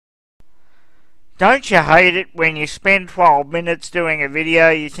Don't you hate it when you spend 12 minutes doing a video,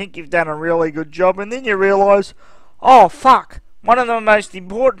 you think you've done a really good job, and then you realise, oh fuck, one of the most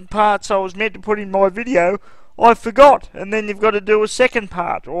important parts I was meant to put in my video, I forgot, and then you've got to do a second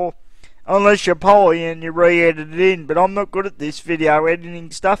part, or unless you're Polly and you re-edit it in, but I'm not good at this video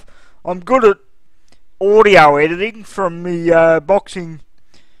editing stuff. I'm good at audio editing from the boxing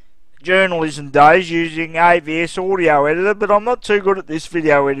journalism days using AVS audio editor, but I'm not too good at this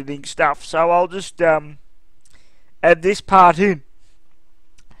video editing stuff, so I'll just add this part in.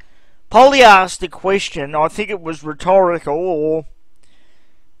 Polly asked a question, I think it was rhetorical or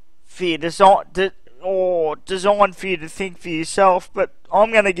for you designed for you to think for yourself, but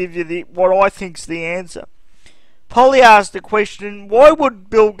I'm going to give you what I think's the answer. Polly asked the question, why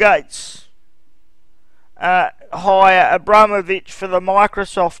would Bill Gates hire Abramovich for the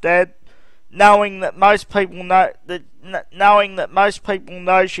Microsoft ad, knowing that most people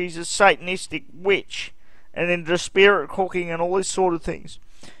know she's a satanistic witch and into spirit cooking and all this sort of things?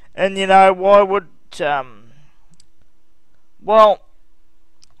 And you know, why would well,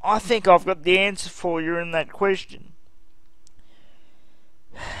 I think I've got the answer for you in that question.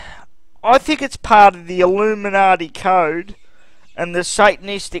 I think it's part of the Illuminati code and the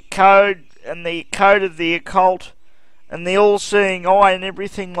satanistic code and the code of the occult and the all-seeing eye and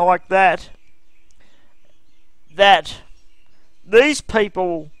everything like that, that these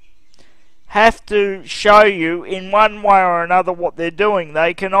people have to show you in one way or another what they're doing.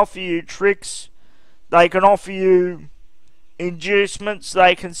 They can offer you tricks, they can offer you inducements,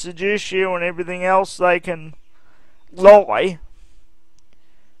 they can seduce you and everything else, they can lie,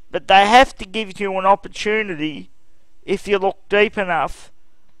 but they have to give you an opportunity, if you look deep enough,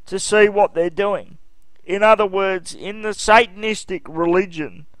 to see what they're doing. In other words, in the satanistic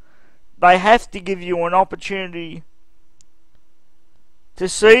religion, they have to give you an opportunity to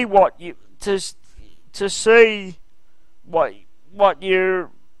see what you what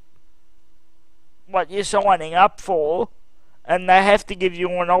you're signing up for, and they have to give you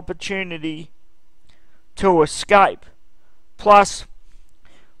an opportunity to escape. Plus,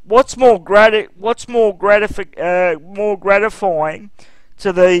 what's more gratifying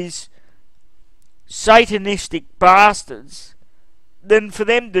to these satanistic bastards than for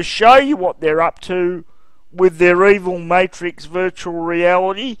them to show you what they're up to with their evil Matrix virtual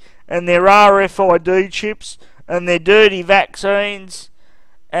reality and their RFID chips and their dirty vaccines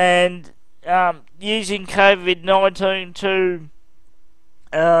and using COVID-19 to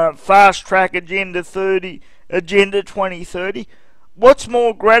fast track Agenda 2030. What's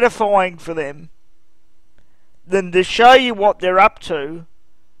more gratifying for them than to show you what they're up to,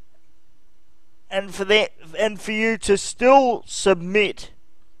 and for you to still submit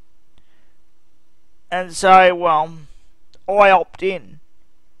and say, well, I opt in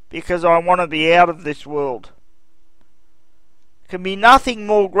because I want to be out of this world? Can be nothing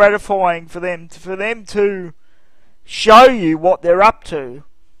more gratifying for them to show you what they're up to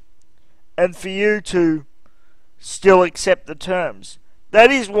and for you to still accept the terms. That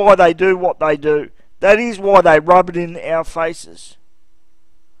is why they do what they do. That is why they rub it in our faces.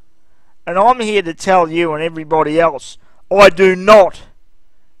 And I'm here to tell you and everybody else, I do not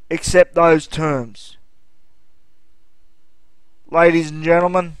accept those terms. Ladies and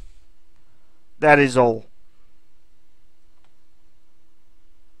gentlemen, that is all.